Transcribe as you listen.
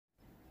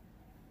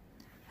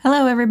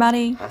Hello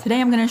everybody!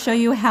 Today I'm going to show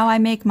you how I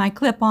make my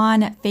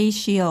clip-on face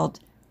shield.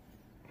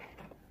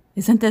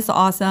 Isn't this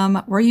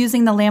awesome? We're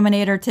using the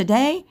Laminator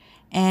today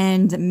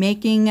and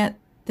making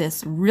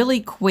this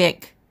really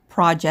quick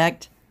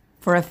project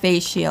for a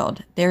face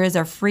shield. There is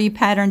a free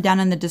pattern down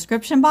in the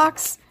description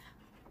box,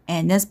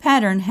 and this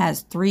pattern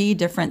has 3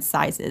 different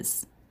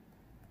sizes.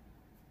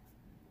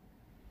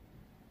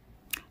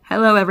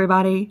 Hello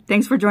everybody!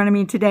 Thanks for joining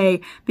me today.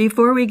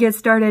 Before we get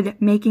started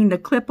making the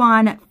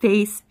clip-on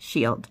face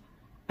shield,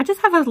 I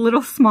just have a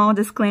little small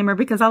disclaimer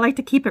because I like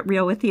to keep it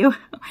real with you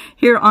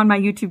here on my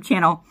YouTube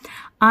channel.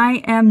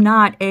 I am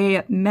not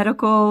a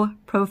medical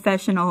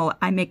professional.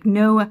 I make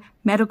no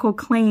medical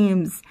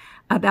claims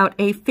about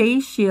a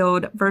face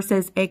shield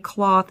versus a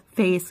cloth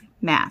face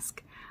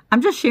mask.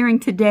 I'm just sharing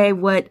today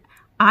what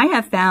I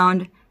have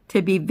found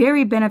to be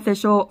very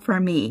beneficial for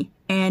me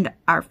and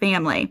our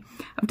family.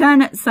 I've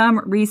done some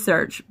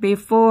research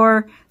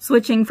before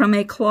switching from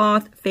a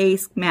cloth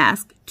face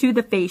mask to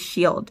the face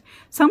shield.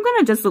 So I'm going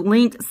to just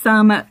link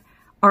some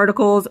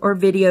articles or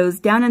videos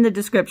down in the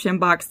description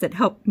box that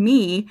helped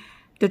me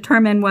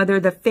determine whether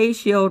the face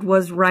shield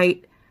was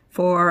right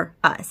for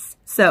us.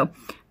 So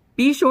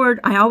be sure,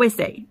 I always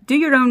say, do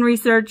your own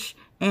research.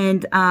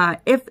 And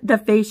if the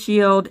face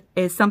shield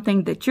is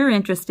something that you're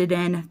interested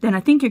in, then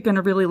I think you're going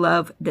to really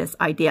love this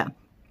idea.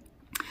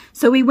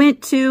 So we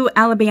went to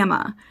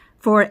Alabama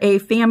for a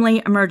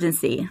family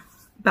emergency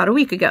about a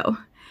week ago.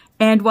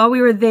 And while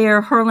we were there,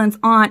 Harlan's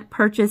aunt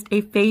purchased a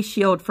face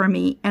shield for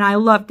me, and I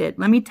loved it.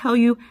 Let me tell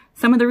you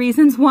some of the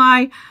reasons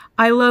why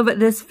I love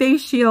this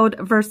face shield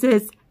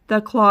versus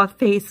the cloth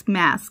face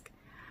mask.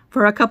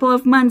 For a couple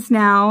of months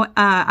now,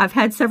 I've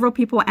had several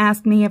people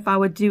ask me if I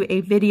would do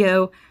a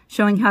video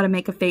showing how to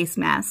make a face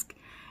mask.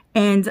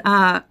 And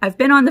I've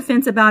been on the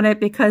fence about it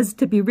because,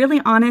 to be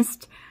really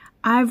honest,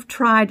 I've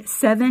tried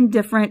 7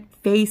 different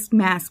face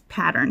mask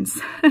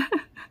patterns.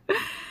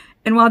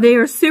 And while they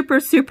are super,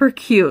 super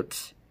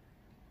cute,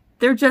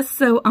 they're just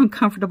so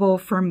uncomfortable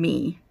for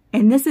me.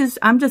 And this is,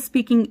 I'm just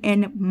speaking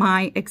in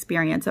my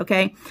experience,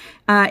 okay?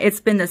 It's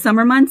been the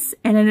summer months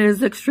and it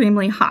is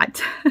extremely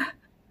hot.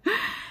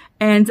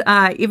 And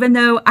even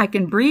though I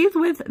can breathe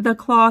with the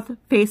cloth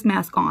face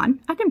mask on,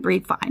 I can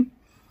breathe fine.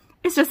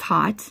 It's just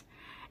hot.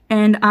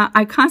 And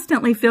I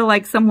constantly feel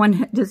like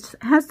someone just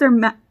has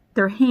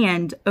their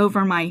hand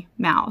over my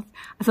mouth.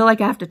 I feel like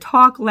I have to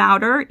talk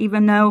louder,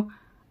 even though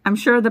I'm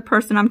sure the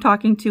person I'm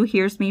talking to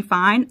hears me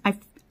fine.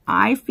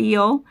 I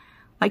feel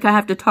like I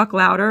have to talk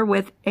louder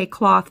with a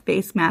cloth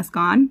face mask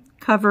on,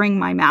 covering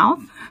my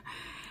mouth.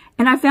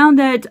 And I found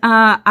that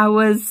I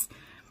was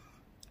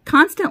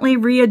constantly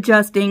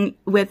readjusting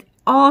with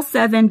all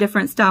 7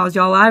 different styles,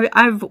 y'all.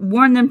 I've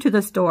worn them to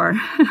the store.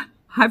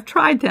 I've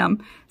tried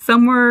them.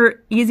 Some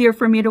were easier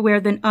for me to wear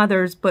than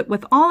others, but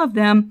with all of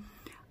them,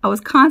 I was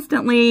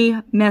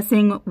constantly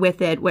messing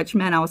with it, which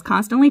meant I was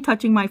constantly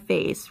touching my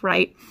face,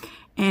 right?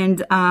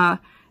 And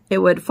it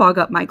would fog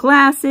up my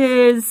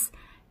glasses,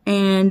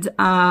 and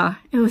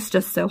it was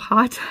just so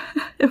hot.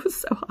 It was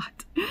so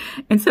hot.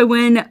 And so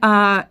when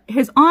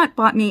his aunt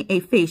bought me a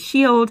face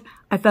shield,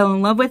 I fell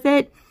in love with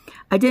it.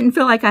 I didn't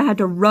feel like I had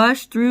to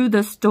rush through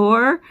the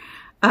store.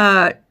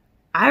 I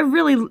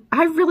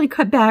really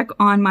cut back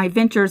on my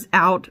ventures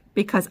out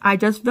because I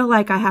just feel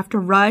like I have to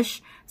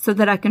rush so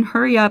that I can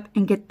hurry up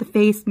and get the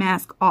face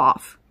mask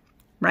off,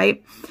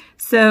 right?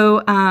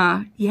 So,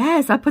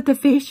 yes, I put the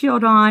face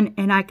shield on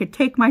and I could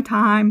take my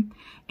time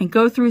and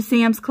go through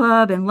Sam's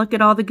Club and look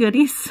at all the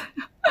goodies,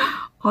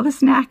 all the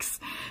snacks.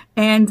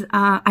 And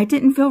I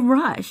didn't feel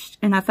rushed.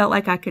 And I felt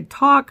like I could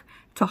talk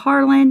to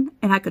Harlan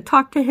and I could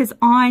talk to his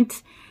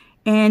aunt.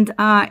 And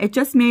it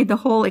just made the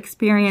whole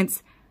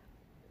experience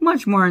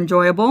much more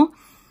enjoyable.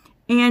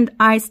 And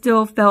I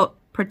still felt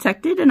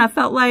protected, and I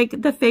felt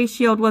like the face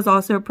shield was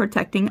also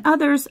protecting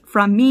others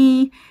from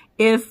me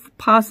if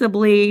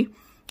possibly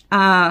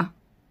I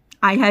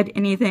had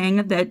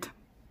anything that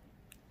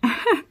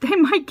they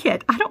might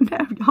get. I don't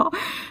know, y'all.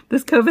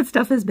 This COVID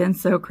stuff has been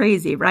so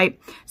crazy, right?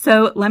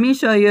 So let me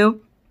show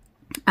you.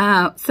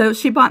 So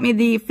she bought me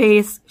the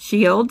face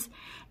shield,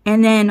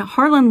 and then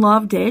Harlan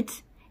loved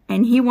it,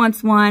 and he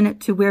wants one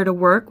to wear to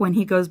work when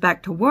he goes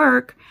back to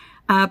work,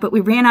 but we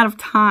ran out of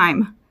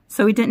time.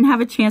 So we didn't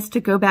have a chance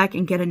to go back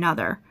and get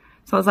another.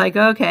 So I was like,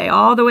 okay,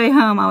 all the way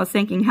home, I was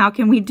thinking, how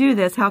can we do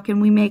this? How can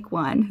we make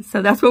one?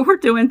 So that's what we're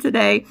doing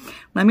today.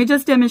 Let me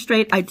just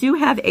demonstrate. I do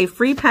have a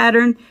free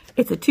pattern.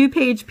 It's a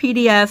 2-page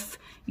PDF.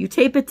 You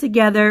tape it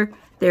together.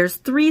 There's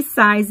 3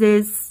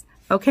 sizes,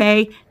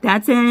 okay?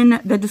 That's in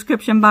the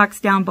description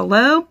box down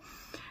below.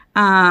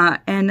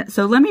 And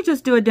so let me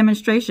just do a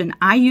demonstration.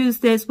 I use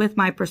this with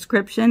my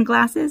prescription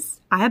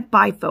glasses. I have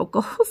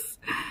bifocals.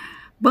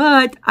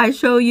 But I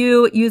show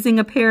you using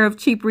a pair of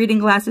cheap reading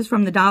glasses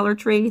from the Dollar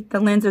Tree.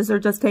 The lenses are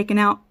just taken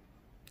out.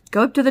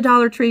 Go up to the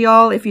Dollar Tree,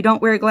 y'all, if you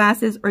don't wear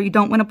glasses or you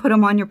don't want to put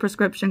them on your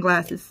prescription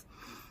glasses.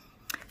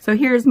 So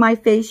here's my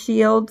face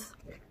shield.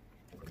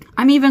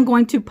 I'm even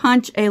going to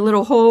punch a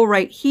little hole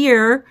right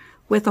here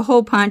with a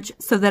hole punch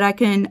so that I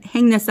can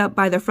hang this up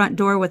by the front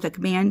door with a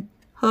command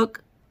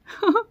hook.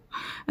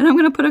 And I'm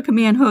going to put a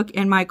command hook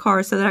in my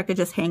car so that I could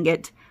just hang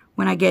it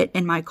when I get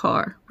in my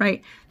car,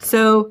 right?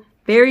 So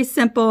very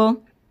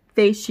simple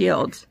face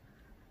shield.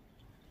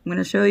 I'm going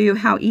to show you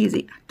how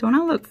easy. Don't I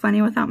look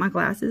funny without my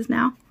glasses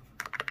now?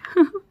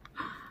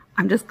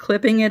 I'm just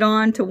clipping it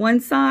on to one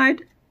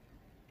side,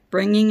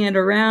 bringing it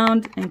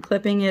around and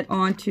clipping it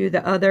onto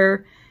the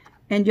other.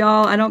 And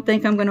y'all, I don't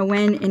think I'm going to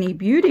win any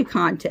beauty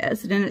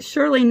contest, and it's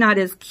surely not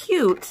as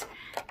cute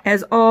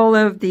as all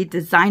of the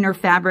designer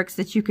fabrics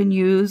that you can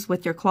use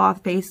with your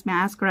cloth face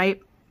mask,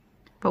 right?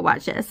 But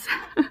watch this.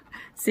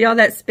 See all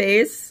that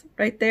space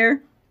right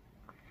there?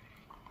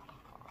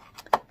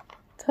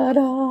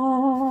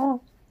 Ta-da!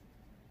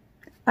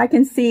 I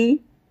can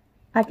see,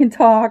 I can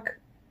talk,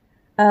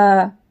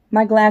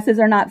 my glasses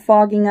are not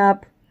fogging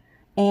up,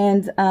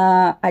 and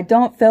I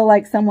don't feel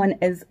like someone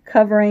is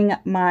covering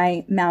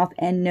my mouth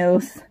and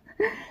nose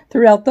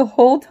throughout the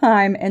whole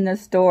time in the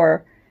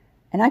store.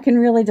 And I can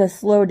really just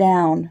slow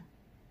down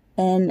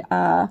and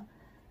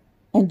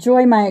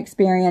enjoy my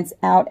experience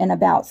out and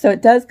about. So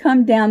it does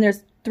come down.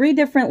 There's 3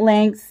 different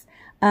lengths.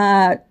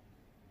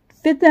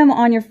 Fit them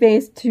on your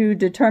face to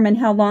determine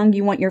how long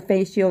you want your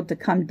face shield to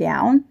come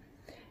down.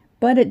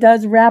 But it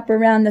does wrap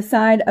around the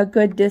side a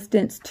good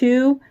distance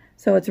too.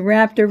 So it's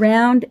wrapped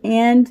around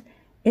and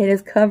it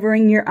is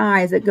covering your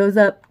eyes. It goes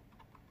up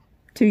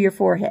to your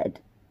forehead.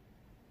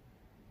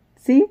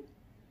 See?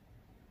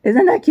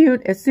 Isn't that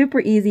cute? It's super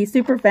easy,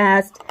 super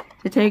fast.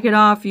 To take it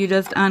off, you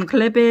just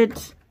unclip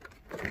it.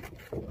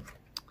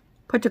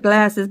 Put your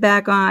glasses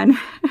back on.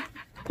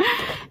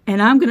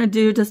 And I'm going to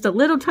do just a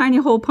little tiny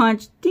hole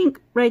punch, dink,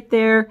 right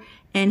there,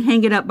 and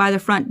hang it up by the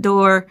front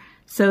door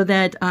so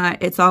that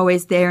it's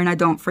always there and I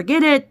don't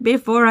forget it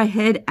before I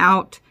head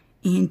out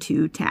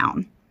into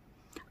town.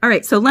 All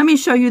right, so let me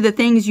show you the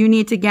things you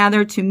need to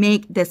gather to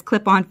make this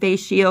clip-on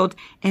face shield,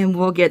 and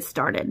we'll get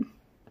started.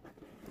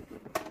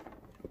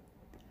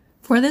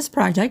 For this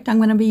project, I'm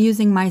going to be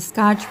using my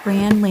Scotch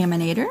brand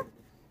laminator.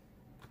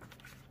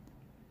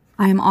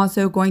 I am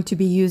also going to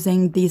be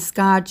using the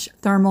Scotch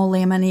thermal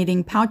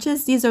laminating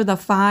pouches. These are the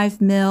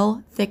 5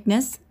 mil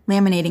thickness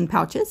laminating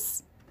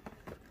pouches.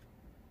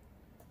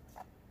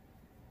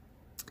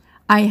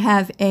 I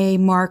have a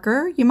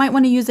marker. You might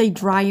want to use a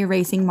dry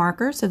erasing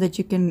marker so that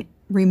you can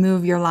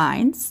remove your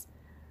lines.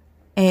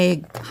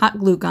 A hot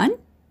glue gun.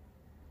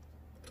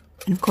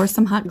 And of course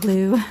some hot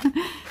glue.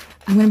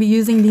 I'm going to be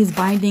using these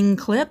binding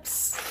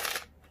clips.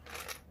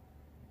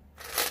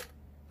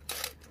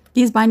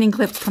 These binding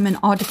clips come in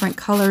all different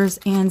colors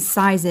and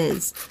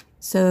sizes.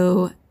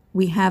 So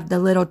we have the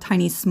little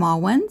tiny small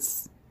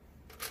ones.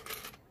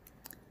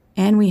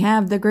 And we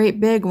have the great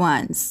big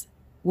ones.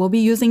 We'll be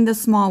using the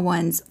small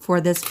ones for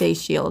this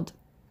face shield.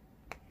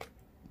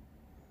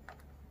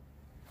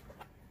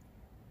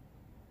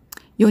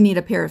 You'll need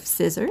a pair of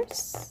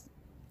scissors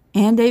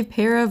and a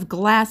pair of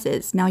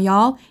glasses. Now,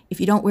 y'all,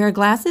 if you don't wear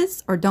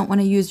glasses or don't want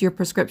to use your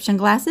prescription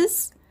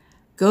glasses,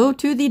 go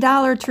to the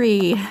Dollar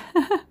Tree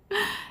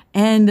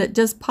and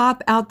just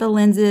pop out the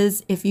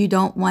lenses if you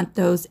don't want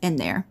those in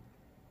there.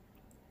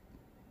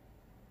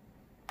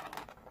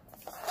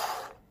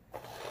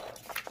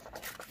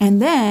 And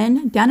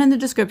then down in the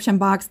description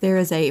box, there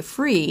is a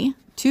free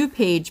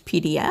 2-page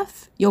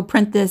PDF. You'll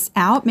print this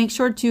out. Make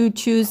sure to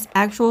choose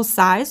actual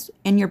size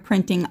in your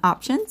printing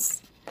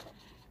options.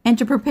 And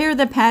to prepare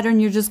the pattern,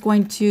 you're just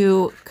going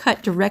to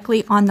cut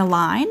directly on the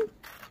line.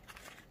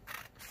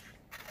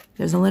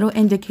 There's a little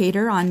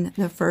indicator on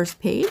the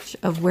first page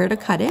of where to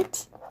cut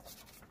it.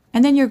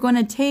 And then you're going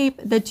to tape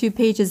the 2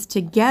 pages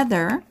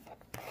together.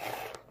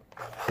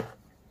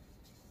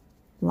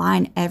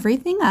 Line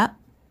everything up.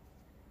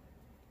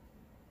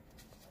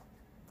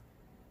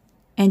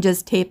 And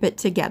just tape it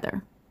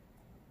together.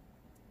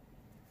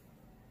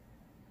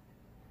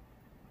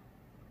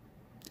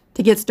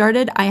 To get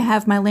started, I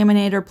have my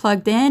laminator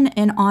plugged in,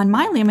 and on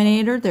my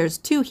laminator there's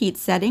 2 heat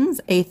settings,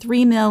 a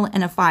 3 mil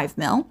and a 5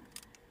 mil.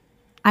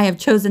 I have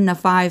chosen the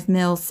 5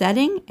 mil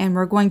setting, and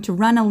we're going to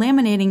run a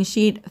laminating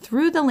sheet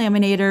through the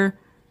laminator,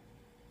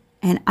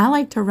 and I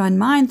like to run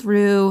mine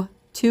through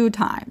 2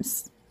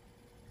 times.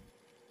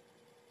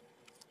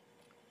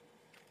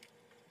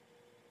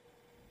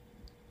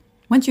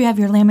 Once you have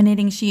your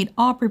laminating sheet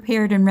all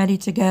prepared and ready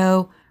to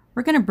go,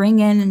 we're going to bring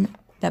in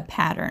the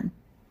pattern.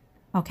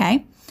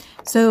 Okay,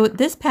 so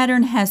this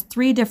pattern has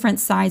 3 different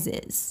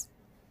sizes.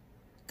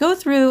 Go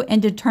through and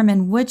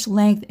determine which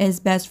length is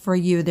best for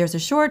you. There's a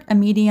short, a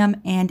medium,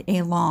 and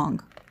a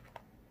long.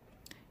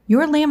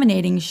 Your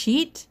laminating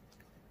sheet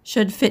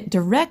should fit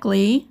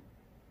directly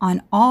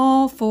on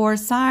all 4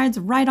 sides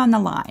right on the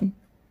line.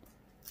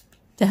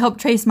 To help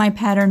trace my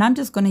pattern, I'm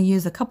just going to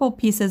use a couple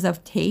pieces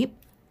of tape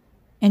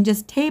and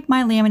just tape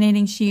my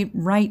laminating sheet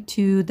right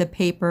to the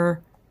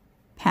paper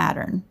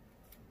pattern.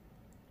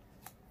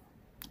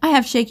 I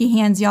have shaky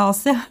hands, y'all,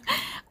 so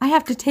I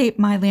have to tape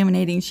my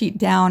laminating sheet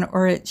down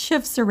or it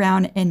shifts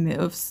around and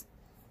moves.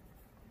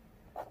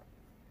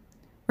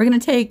 We're going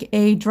to take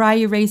a dry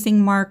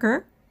erasing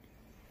marker,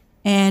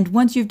 and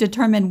once you've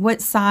determined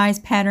what size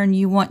pattern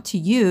you want to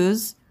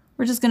use,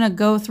 we're just going to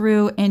go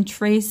through and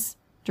trace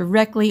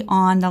directly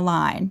on the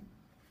line.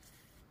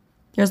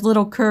 There's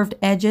little curved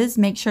edges.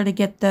 Make sure to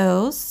get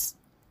those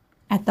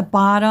at the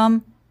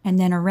bottom and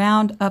then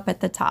around up at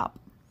the top.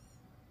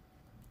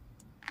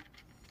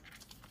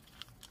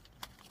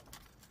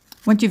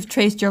 Once you've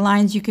traced your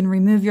lines, you can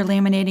remove your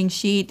laminating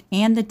sheet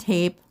and the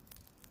tape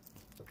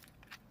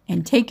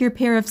and take your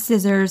pair of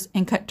scissors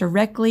and cut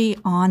directly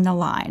on the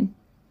line.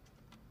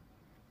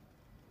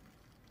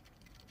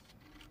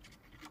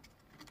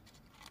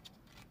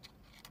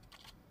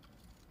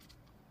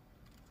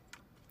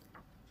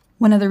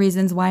 One of the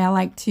reasons why I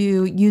like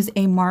to use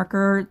a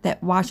marker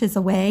that washes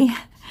away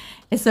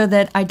is so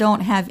that I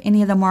don't have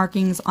any of the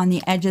markings on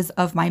the edges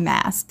of my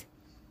mask.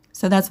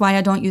 So that's why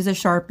I don't use a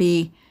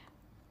Sharpie.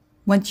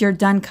 Once you're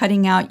done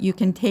cutting out, you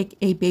can take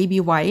a baby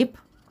wipe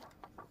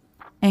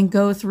and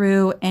go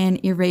through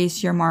and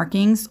erase your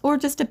markings, or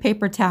just a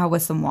paper towel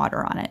with some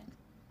water on it.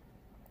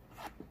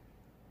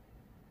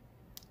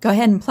 Go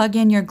ahead and plug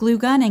in your glue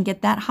gun and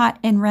get that hot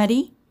and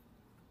ready.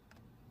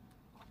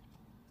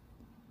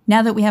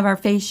 Now that we have our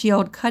face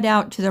shield cut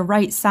out to the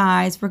right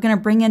size, we're going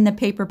to bring in the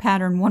paper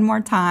pattern one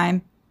more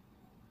time.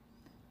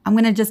 I'm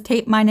going to just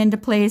tape mine into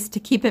place to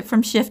keep it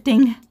from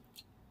shifting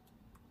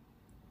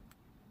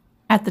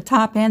at the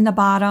top and the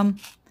bottom.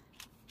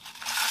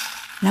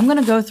 And I'm going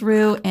to go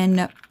through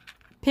and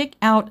pick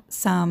out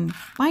some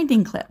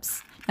binding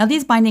clips. Now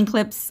these binding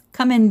clips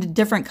come in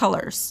different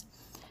colors.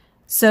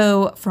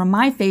 So for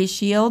my face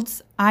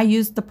shields, I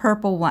use the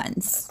purple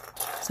ones.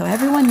 So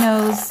everyone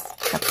knows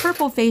the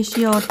purple face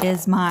shield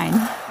is mine.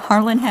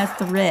 Harlan has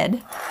the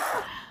red.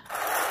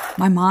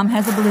 My mom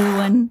has a blue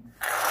one.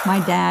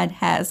 My dad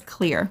has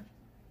clear.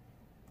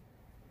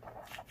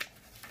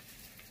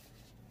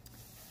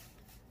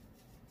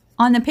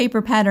 On the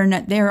paper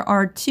pattern, there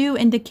are two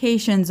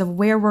indications of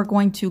where we're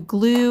going to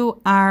glue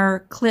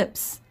our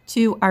clips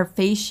to our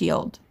face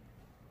shield.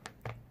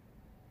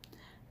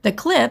 The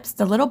clips,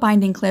 the little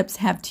binding clips,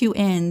 have two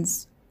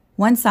ends.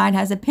 One side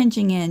has a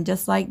pinching end,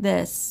 just like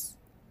this.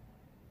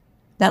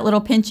 That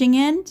little pinching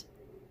end,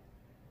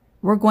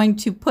 we're going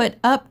to put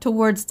up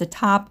towards the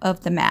top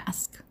of the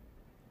mask.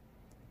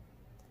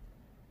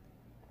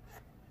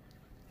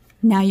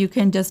 Now you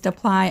can just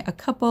apply a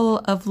couple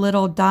of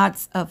little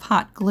dots of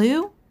hot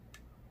glue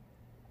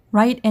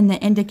right in the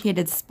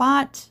indicated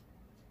spot,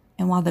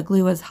 and while the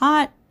glue is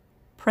hot,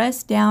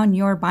 press down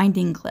your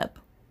binding clip.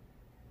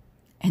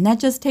 And that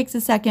just takes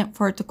a second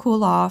for it to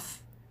cool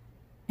off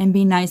and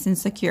be nice and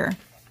secure.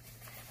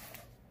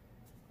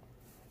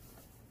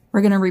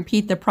 We're going to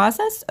repeat the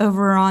process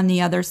over on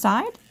the other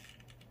side.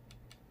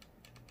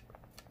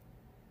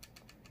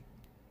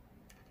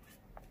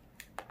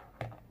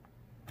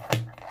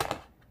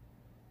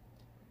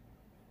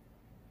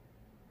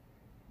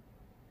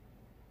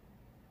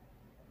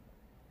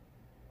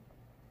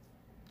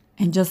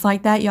 And just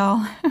like that,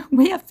 y'all,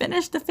 we have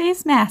finished the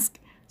face mask.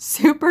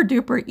 Super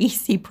duper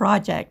easy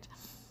project.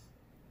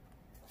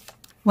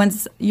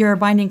 Once your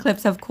binding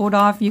clips have cooled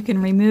off, you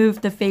can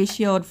remove the face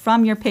shield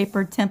from your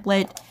paper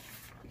template.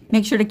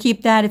 Make sure to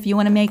keep that if you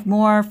want to make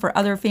more for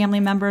other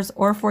family members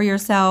or for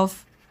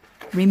yourself.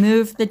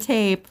 Remove the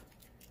tape,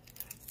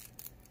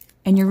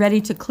 and you're ready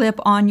to clip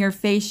on your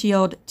face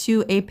shield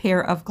to a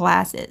pair of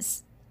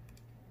glasses.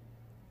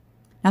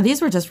 Now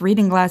these were just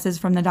reading glasses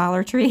from the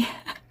Dollar Tree.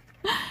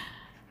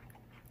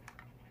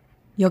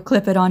 You'll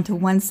clip it onto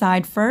one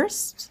side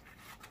first,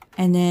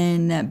 and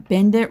then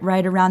bend it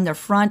right around the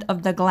front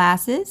of the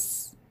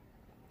glasses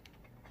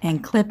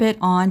and clip it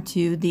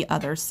onto the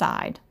other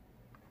side.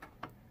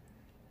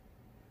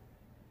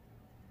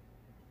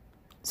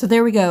 So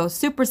there we go.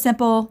 Super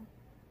simple,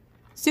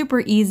 super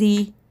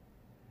easy.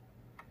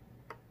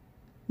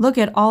 Look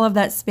at all of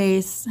that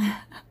space.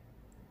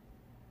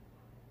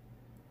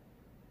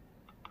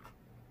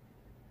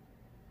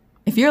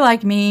 If you're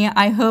like me,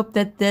 I hope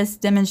that this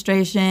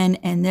demonstration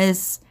and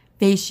this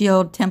face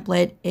shield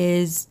template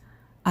is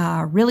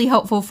really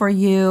helpful for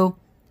you.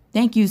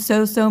 Thank you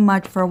so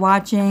much for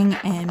watching,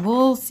 and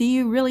we'll see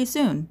you really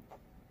soon.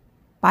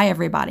 Bye,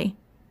 everybody.